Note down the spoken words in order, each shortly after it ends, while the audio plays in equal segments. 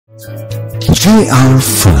JR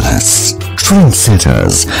Furnace,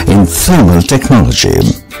 trendsetters in thermal technology.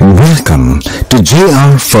 Welcome to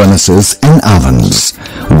JR Furnaces and Ovens,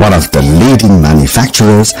 one of the leading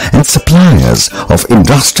manufacturers and suppliers of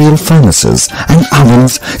industrial furnaces and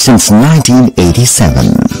ovens since 1987.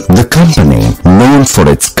 The company, known for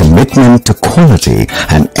its commitment to quality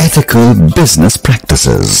and ethical business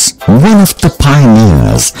practices, one of the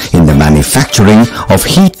pioneers in the manufacturing of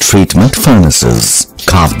heat treatment furnaces,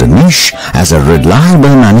 carved a niche as a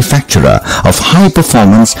reliable manufacturer of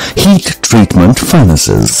high-performance heat treatment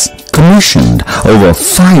furnaces, commissioned over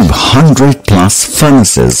 500 plus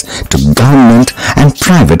furnaces to government and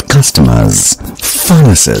private customers.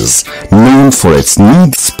 Furnaces known for its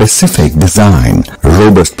need-specific design,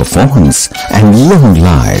 robust performance and long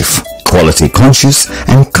life, quality-conscious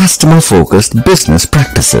and customer-focused business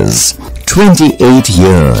practices. 28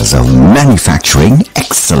 years of manufacturing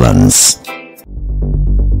excellence.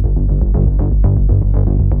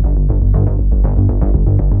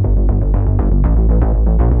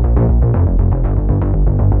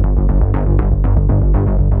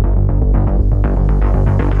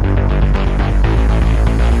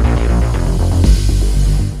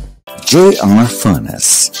 JR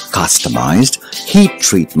Furnace, customized heat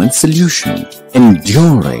treatment solution,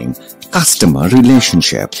 enduring customer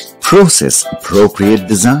relationship, process appropriate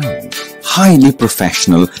design, highly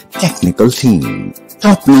professional technical team,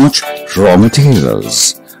 top-notch raw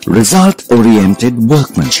materials, result-oriented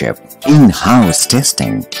workmanship, in-house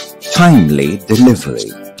testing, timely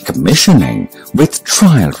delivery, commissioning with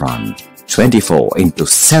trial run,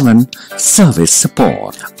 24/7 service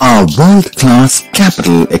support. Our world-class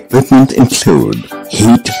capital equipment include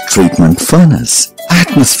heat treatment furnace,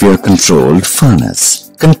 atmosphere-controlled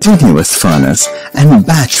furnace, continuous furnace and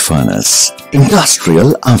batch furnace,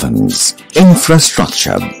 industrial ovens,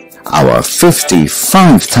 infrastructure. Our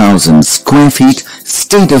 55,000 square feet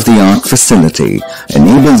state-of-the-art facility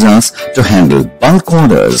enables us to handle bulk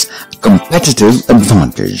orders, competitive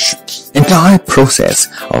advantage. Entire process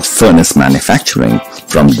of furnace manufacturing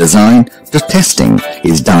from design to testing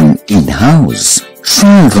is done in-house,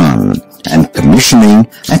 trial run and commissioning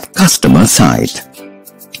at customer site.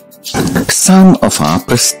 Some of our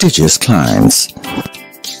prestigious clients: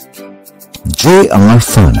 JR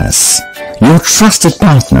Furnace, your trusted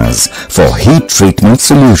partners for heat treatment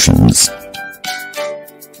solutions.